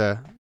going to have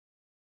to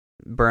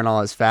burn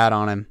all his fat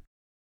on him.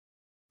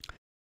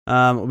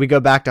 We go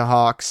back to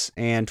Hawks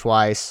and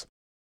Twice.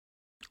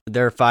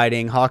 They're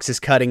fighting. Hawks is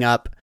cutting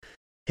up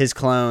his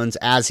clones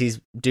as he's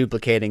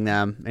duplicating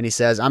them, and he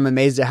says, I'm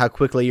amazed at how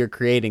quickly you're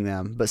creating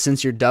them, but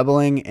since you're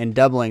doubling and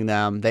doubling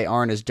them, they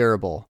aren't as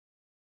durable.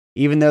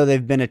 Even though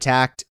they've been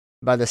attacked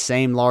by the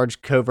same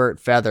large covert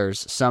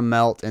feathers, some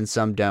melt and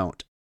some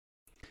don't.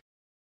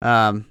 He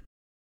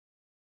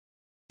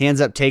ends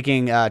up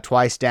taking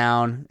Twice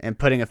down and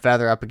putting a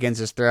feather up against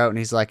his throat, and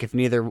he's like, if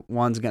neither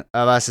one of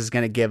us is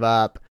going to give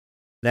up,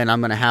 then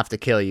I'm going to have to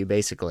kill you,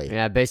 basically.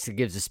 Yeah, basically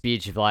gives a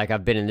speech of, like,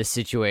 I've been in this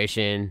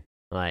situation,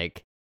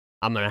 like,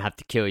 I'm going to have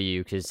to kill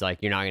you because, like,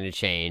 you're not going to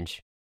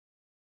change.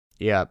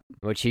 Yep.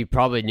 Which he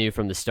probably knew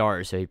from the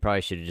start, so he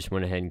probably should have just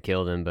went ahead and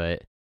killed him,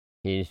 but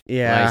like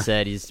I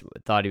said, he's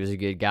thought he was a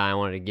good guy. I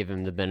wanted to give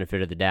him the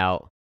benefit of the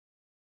doubt.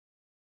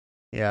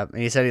 Yeah,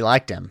 and he said he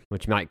liked him.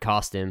 Which might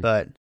cost him.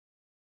 But,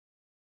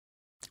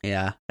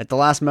 yeah. At the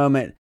last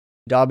moment,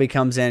 Dobby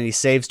comes in and he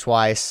saves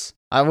Twice.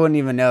 I wouldn't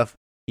even know if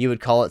you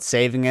would call it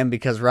saving him,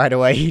 because right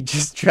away he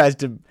just tries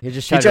to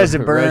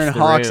burn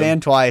Hawks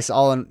and Twice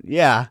all in.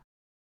 Yeah.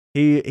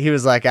 He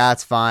was like,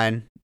 it's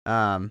fine.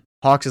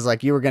 Hawks is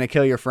like, you were going to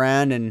kill your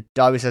friend, and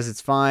Dobby says it's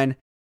fine.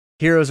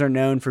 Heroes are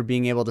known for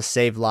being able to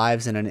save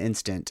lives in an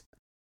instant.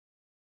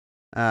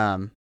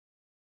 That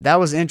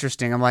was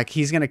interesting. I'm like,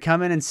 he's going to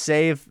come in and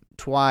save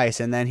Twice,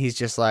 and then he's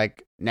just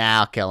like, nah,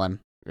 I'll kill him.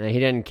 He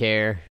doesn't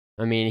care.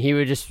 I mean, he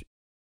would just...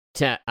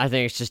 I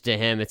think it's just to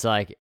him, it's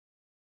like,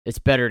 it's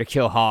better to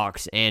kill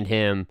Hawks and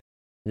him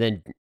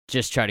than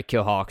just try to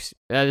kill Hawks.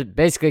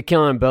 Basically,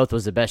 killing them both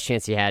was the best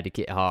chance he had to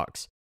get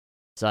Hawks.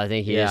 So I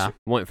think he just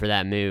went for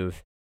that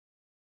move.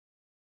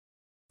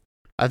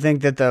 I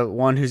think that the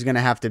one who's going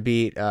to have to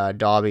beat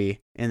Dobby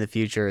in the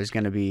future is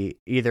going to be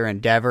either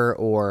Endeavor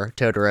or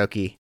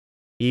Todoroki.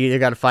 You either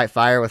got to fight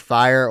fire with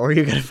fire, or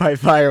you got to fight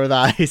fire with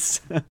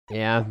ice.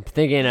 Yeah,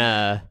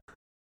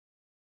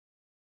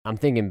 I'm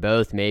thinking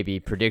both, maybe,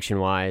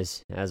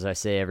 prediction-wise. As I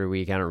say every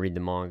week, I don't read the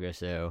manga,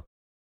 so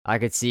I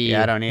could see...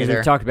 Yeah, I don't either.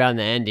 We talked about in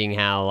the ending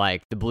how,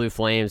 like, the blue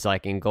flames,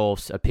 like,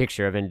 engulfs a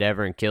picture of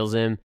Endeavor and kills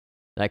him.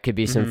 That could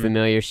be some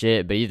familiar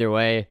shit, but either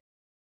way,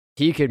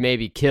 he could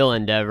maybe kill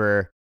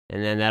Endeavor,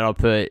 and then that'll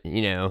put,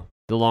 the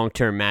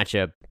long-term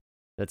matchup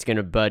that's going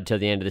to bud till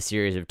the end of the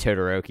series of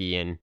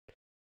Todoroki and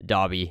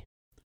Dobby.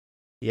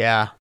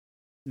 Yeah,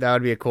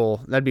 that'd be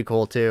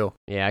cool too.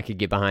 Yeah, I could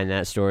get behind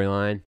that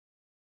storyline.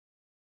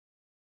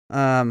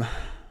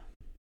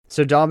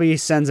 So Dobby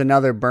sends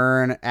another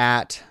burn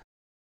at...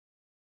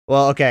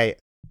 Well, okay.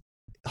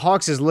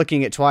 Hawks is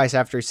looking at Twice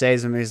after he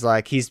saves him. He's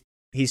like, he's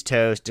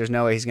toast. There's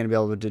no way he's going to be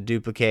able to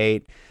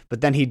duplicate.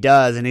 But then he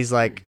does, and he's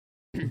like,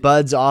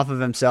 buds off of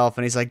himself,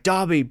 and he's like,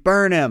 Dobby,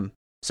 burn him.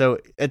 So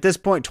at this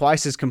point,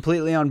 Twice is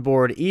completely on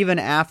board, even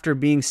after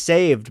being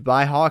saved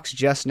by Hawks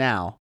just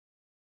now.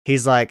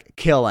 He's like,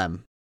 kill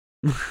him.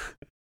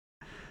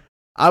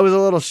 I was a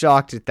little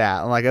shocked at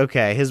that. I'm like,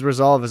 okay, his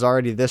resolve is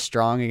already this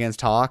strong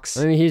against Hawks.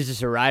 I mean, he's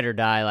just a ride or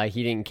die. Like,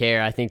 he didn't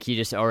care. I think he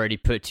just already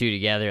put two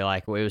together.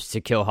 Like, it was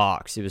to kill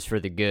Hawks. It was for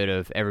the good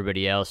of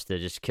everybody else to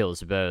just kill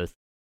us both.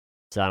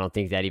 So I don't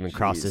think that even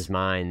crossed his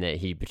mind that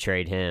he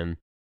betrayed him.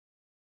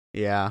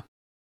 Yeah.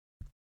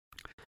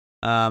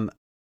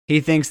 He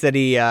thinks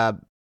that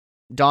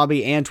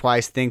Dobby and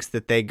Twice thinks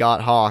that they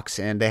got Hawks,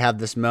 and they have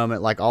this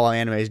moment like all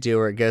animes do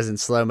where it goes in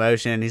slow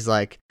motion, and he's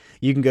like,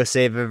 you can go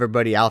save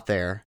everybody out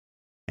there.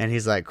 And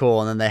he's like,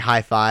 cool, and then they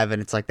high five,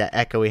 and it's like that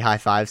echoey high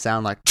five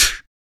sound, like...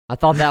 I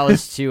thought that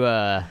was to,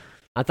 I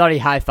thought he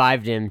high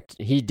fived him,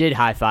 he did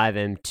high five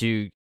him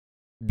to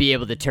be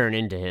able to turn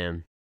into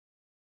him.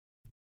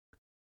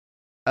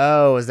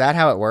 Oh, is that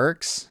how it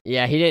works?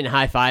 Yeah, he didn't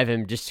high five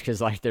him just because,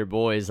 like, they're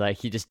boys, like,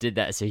 he just did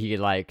that so he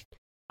could, like...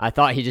 I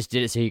thought he just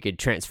did it so he could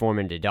transform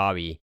into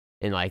Dobby,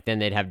 and, like, then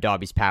they'd have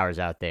Dobby's powers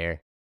out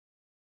there.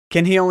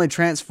 Can he only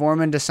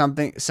transform into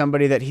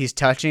somebody that he's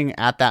touching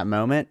at that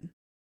moment?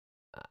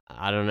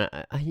 I don't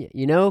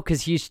know.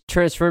 Because he's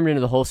transformed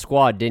into the whole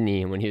squad, didn't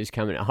he, when he was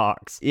coming at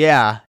Hawks?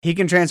 Yeah, he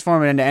can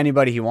transform it into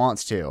anybody he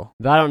wants to.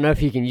 But I don't know if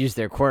he can use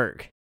their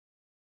quirk.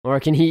 Or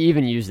can he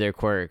even use their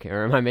quirk?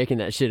 Or am I making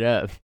that shit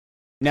up?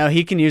 No,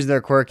 he can use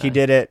their quirk. He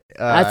did it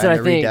that's in what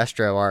the I think.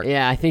 Redestro arc.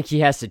 Yeah, I think he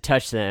has to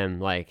touch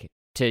them,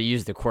 to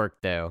use the quirk,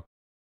 though.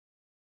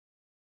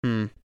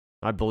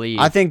 I believe.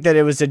 I think that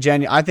it was a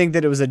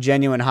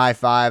genuine high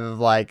five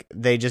of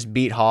they just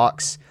beat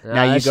Hawks.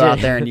 Now you go out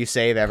there and you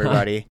save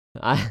everybody.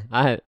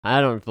 I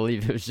don't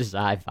believe it was just a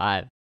high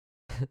five.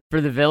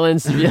 For the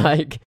villains to be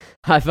high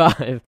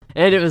five,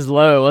 and it was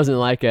low. It wasn't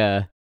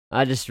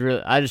I just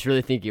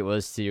really think it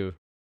was to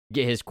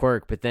get his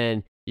quirk. But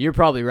then you're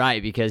probably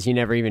right because he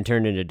never even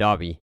turned into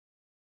Dobby.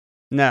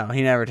 No,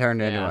 he never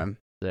turned into him.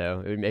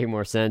 So it would make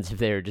more sense if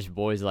they were just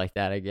boys like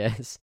that, I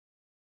guess.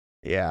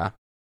 Yeah.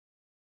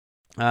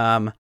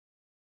 Turns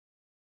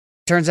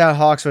out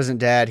Hawks wasn't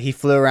dead. He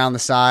flew around the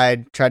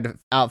side, tried to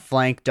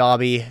outflank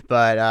Dobby,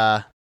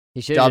 but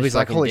Dobby's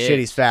like, holy shit,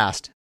 he's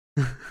fast.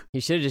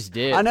 He should have just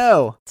did. I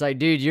know. It's like,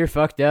 dude, you're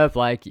fucked up.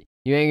 You ain't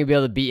gonna be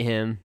able to beat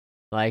him.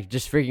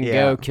 Just freaking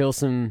go kill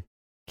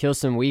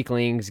some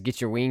weaklings,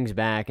 get your wings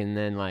back, and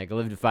then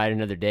live to fight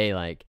another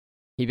day.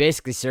 He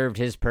basically served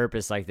his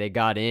purpose. They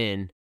got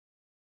in,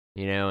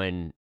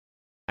 and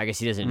I guess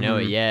he doesn't know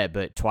it yet,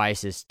 but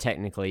Twice is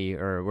technically,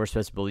 or we're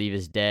supposed to believe,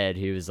 is dead.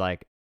 He was a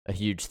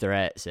huge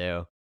threat.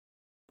 So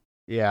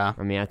yeah,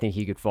 I mean, I think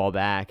he could fall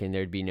back, and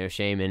there'd be no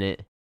shame in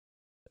it.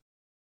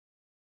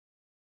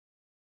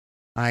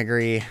 I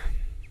agree.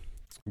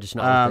 Just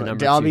not with the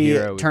number Dobby 2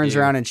 hero turns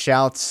around and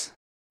shouts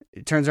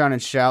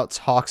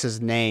Hawks'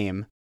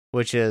 name,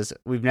 which is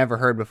we've never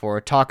heard before,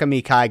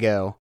 Takami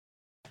Kaigo.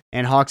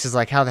 And Hawks is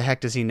like, how the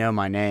heck does he know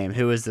my name?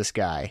 Who is this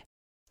guy?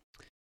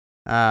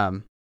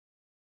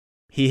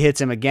 He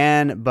hits him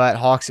again, but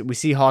we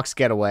see Hawks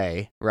get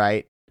away,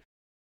 right?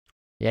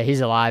 Yeah, he's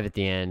alive at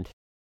the end.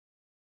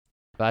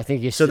 But I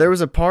think there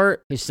was a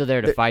part he's still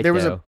there to fight. There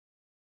was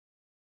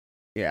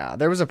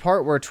there was a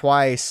part where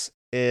Twice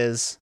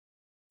is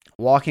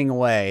walking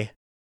away,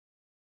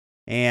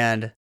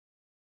 and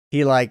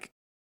he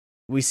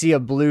we see a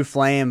blue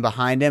flame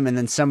behind him, and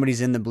then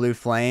somebody's in the blue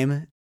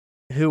flame.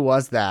 Who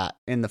was that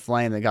in the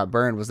flame that got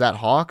burned? Was that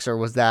Hawks, or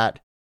was that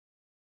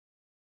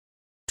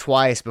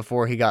Twice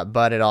before he got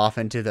butted off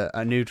into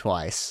a new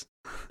Twice?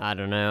 I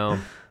don't know.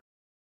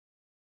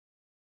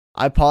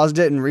 I paused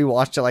it and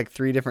rewatched it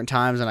 3 different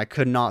times, and I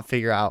could not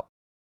figure out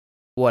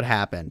what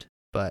happened.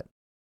 But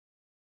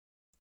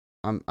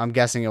I'm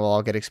guessing it will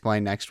all get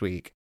explained next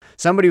week.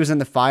 Somebody was in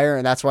the fire,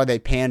 and that's why they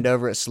panned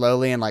over it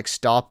slowly and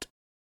stopped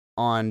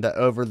on the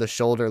over the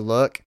shoulder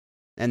look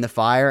in the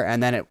fire,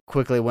 and then it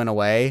quickly went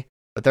away.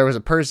 But there was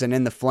a person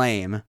in the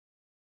flame,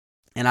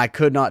 and I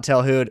could not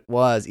tell who it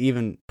was,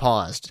 even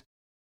paused.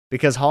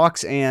 Because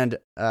Hawks and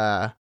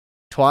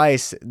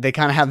Twice, they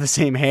kind of have the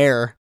same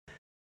hair,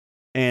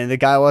 and the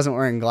guy wasn't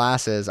wearing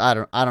glasses. I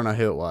don't know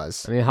who it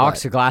was. I mean,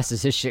 Hawks'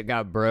 glasses, his shit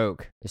got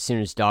broke as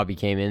soon as Dobby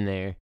came in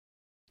there.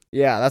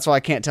 Yeah, that's why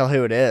I can't tell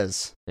who it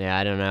is. Yeah,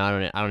 I don't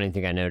know. I don't even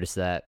think I noticed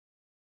that.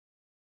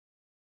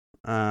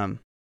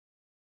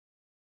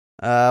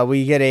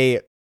 We get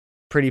a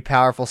pretty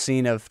powerful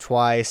scene of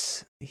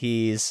Twice.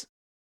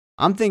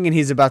 I'm thinking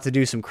he's about to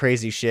do some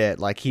crazy shit.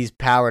 He's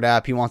powered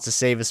up. He wants to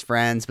save his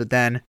friends, but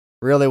then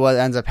really what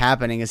ends up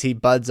happening is he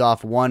buds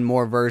off one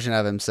more version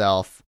of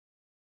himself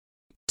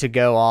to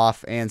go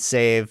off and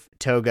save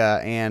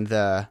Toga and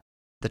the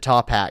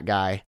top hat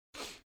guy.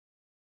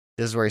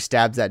 This is where he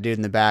stabs that dude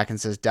in the back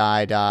and says,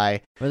 "Die,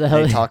 die." Where the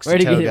hell?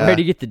 Where'd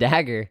he get the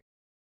dagger?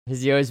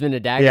 Has he always been a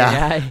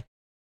dagger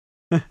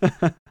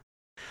guy?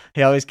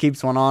 He always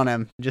keeps one on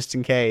him just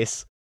in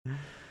case.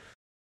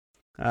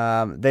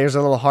 There's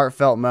a little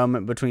heartfelt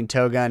moment between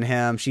Toga and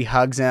him. She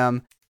hugs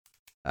him.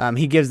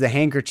 He gives the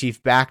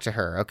handkerchief back to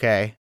her.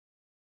 Okay,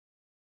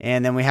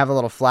 and then we have a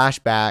little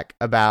flashback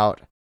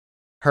about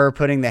her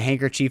putting the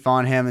handkerchief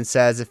on him and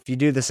says, "If you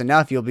do this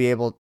enough, you'll be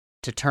able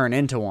to turn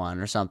into one,"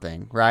 or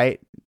something,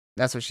 right?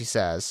 That's what she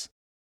says.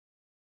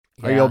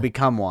 Yeah. Or you'll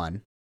become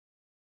one.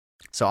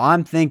 So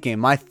I'm thinking,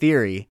 my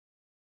theory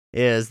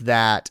is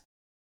that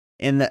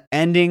in the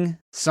ending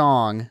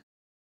song,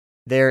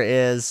 there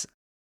is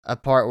a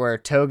part where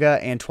Toga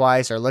and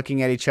Twice are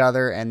looking at each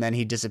other, and then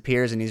he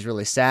disappears and he's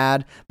really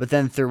sad. But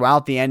then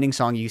throughout the ending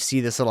song, you see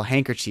this little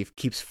handkerchief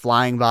keeps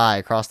flying by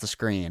across the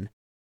screen.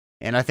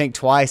 And I think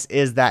Twice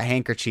is that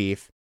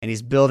handkerchief, and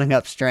he's building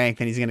up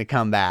strength, and he's going to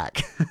come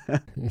back.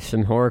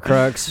 Some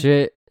Horcrux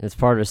shit. It's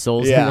part of his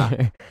soul's in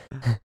there.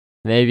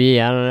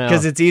 Maybe, I don't know.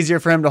 Because it's easier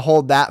for him to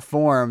hold that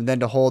form than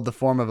to hold the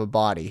form of a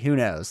body. Who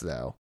knows,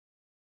 though?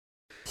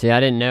 See,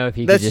 I didn't know if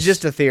he That's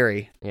just a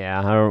theory.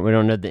 Yeah, we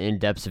don't know the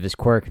in-depths of his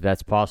quirk, if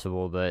that's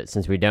possible, but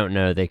since we don't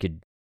know, they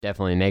could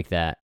definitely make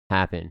that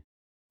happen.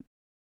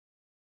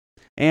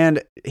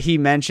 And he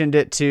mentioned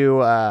it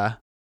to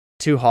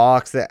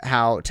Hawks that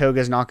how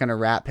Toga's not going to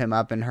wrap him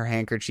up in her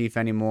handkerchief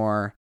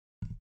anymore.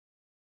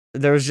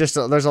 there's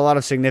a lot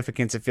of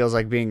significance, it feels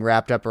like, being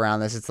wrapped up around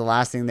this. It's the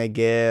last thing they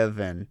give,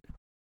 and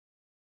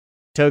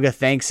Toga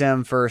thanks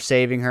him for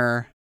saving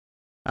her.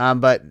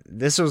 But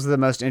this was the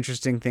most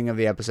interesting thing of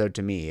the episode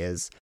to me,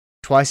 is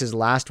Twice's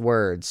last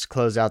words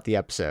close out the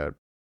episode.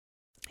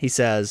 He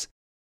says,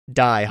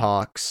 "Die,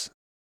 Hawks.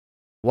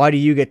 Why do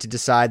you get to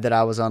decide that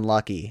I was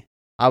unlucky?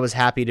 I was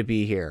happy to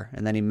be here."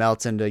 And then he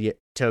melts into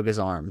Toga's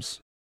arms.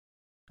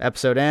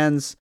 Episode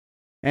ends.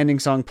 Ending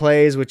song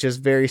plays, which is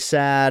very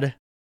sad.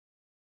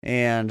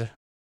 And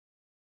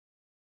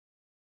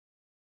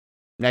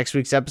next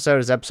week's episode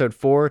is episode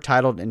 4,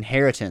 titled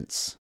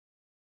Inheritance.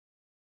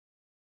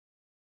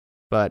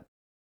 But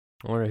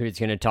I wonder who it's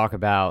going to talk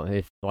about.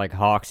 If like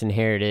Hawks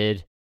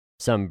inherited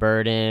some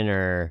burden,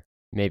 or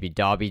maybe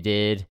Dobby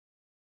did.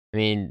 I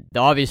mean, the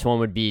obvious one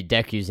would be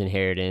Deku's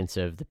inheritance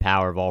of the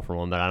power of All for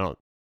One, but I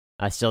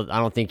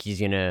don't think he's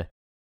gonna.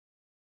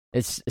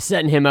 It's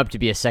setting him up to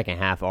be a second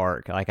half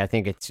arc. Like, I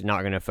think it's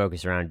not gonna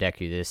focus around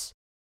Deku this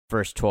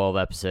first 12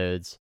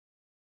 episodes.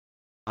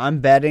 I'm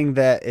betting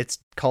that it's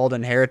called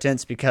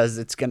Inheritance because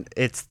it's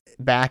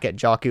back at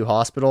Jakku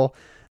Hospital.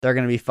 They're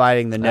gonna be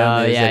fighting the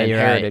Nomus that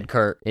inherited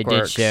right. It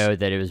did show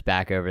that it was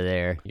back over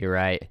there. You're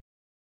right.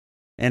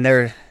 And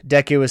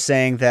Deku was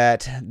saying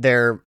that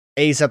their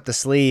ace up the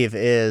sleeve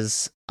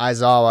is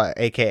Aizawa,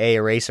 aka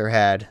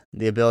Eraserhead,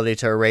 the ability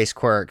to erase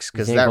quirks,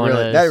 because that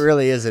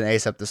really is an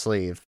ace up the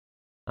sleeve.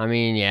 I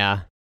mean,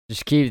 yeah.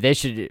 They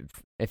should,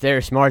 if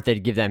they're smart,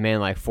 they'd give that man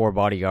like 4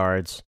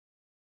 bodyguards.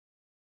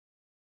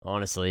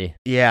 Honestly.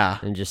 Yeah.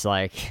 And just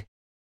like,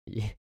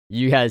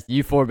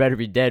 you 4 better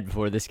be dead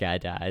before this guy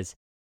dies.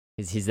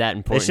 He's that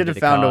important. They should have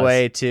found a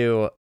way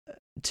to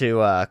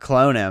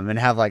clone him and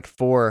have like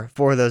four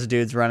of those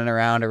dudes running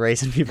around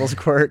erasing people's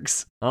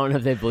quirks. I don't know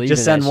if they believe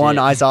just in send one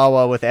shit.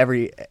 Aizawa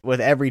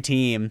with every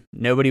team.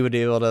 Nobody would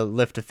be able to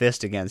lift a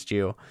fist against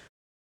you.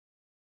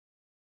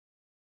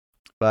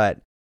 But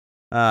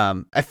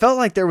I felt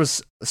like there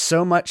was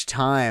so much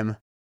time,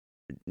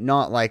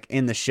 not like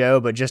in the show,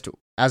 but just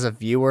as a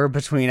viewer,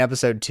 between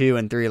episode 2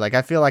 and 3. Like,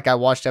 I feel like I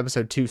watched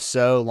episode 2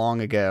 so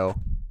long ago,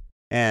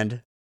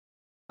 and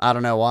I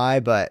don't know why,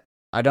 but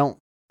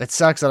it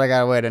sucks that I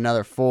gotta wait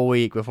another full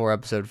week before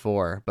episode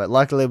 4. But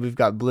luckily, we've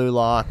got Blue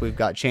Lock, we've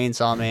got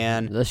Chainsaw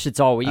Man. This shit's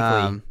all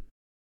weekly.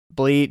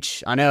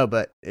 Bleach, I know,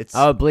 but it's...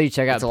 Oh, Bleach,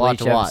 I got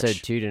Bleach episode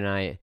watch. 2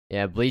 tonight.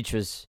 Yeah, Bleach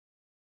was...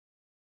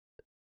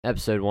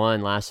 Episode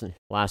 1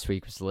 last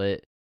week was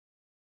lit.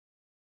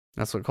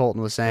 That's what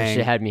Colton was saying.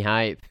 That shit had me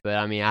hyped, but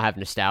I mean, I have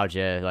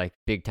nostalgia, like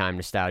big time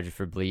nostalgia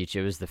for Bleach.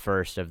 It was the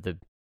first of the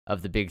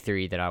big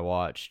 3 that I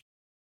watched.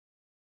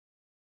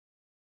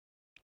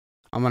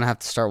 I'm gonna have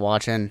to start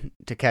watching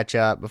to catch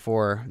up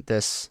before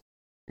this.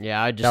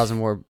 Yeah, I just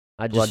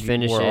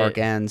finish War arc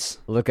ends.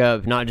 Look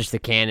up not just the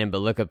canon,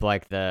 but look up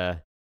like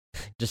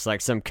just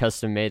like some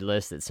custom made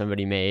list that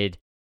somebody made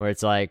where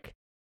it's like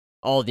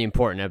all the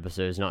important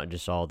episodes, not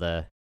just all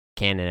the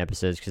canon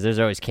episodes, because there's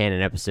always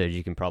canon episodes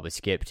you can probably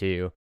skip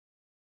too,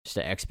 just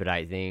to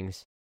expedite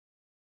things.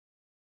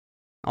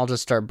 I'll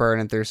just start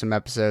burning through some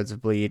episodes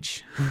of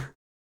Bleach.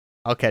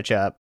 I'll catch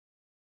up.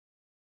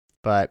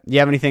 But you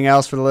have anything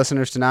else for the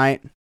listeners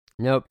tonight?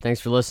 Nope. Thanks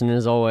for listening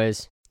as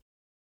always.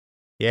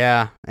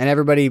 Yeah. And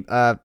everybody,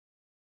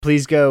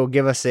 please go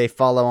give us a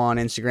follow on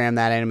Instagram,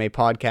 That Anime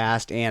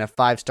Podcast, and a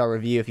 5-star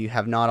review if you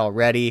have not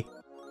already.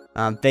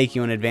 Thank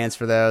you in advance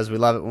for those. We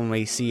love it when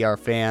we see our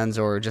fans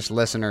or just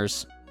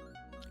listeners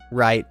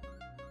write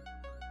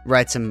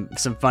some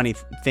funny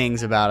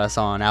things about us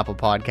on Apple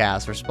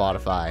Podcasts or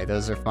Spotify.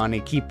 Those are funny.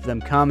 Keep them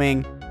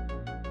coming.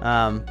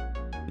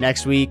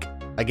 Next week,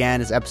 again,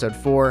 is episode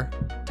 4,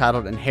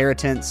 titled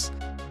Inheritance.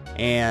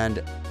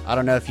 And I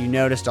don't know if you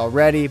noticed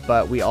already,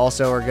 but we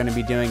also are going to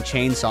be doing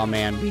Chainsaw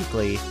Man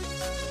weekly.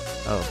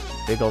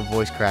 Oh, big old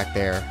voice crack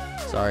there.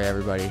 Sorry,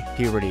 everybody.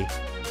 Puberty.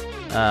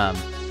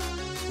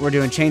 We're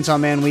doing Chainsaw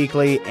Man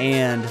weekly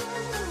and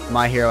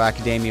My Hero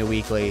Academia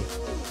weekly.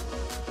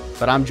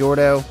 But I'm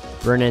Jordo.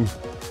 Brennan.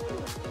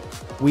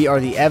 We are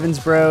the Evans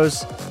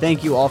Bros.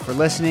 Thank you all for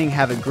listening.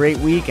 Have a great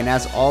week. And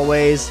as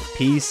always,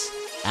 peace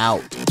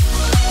out.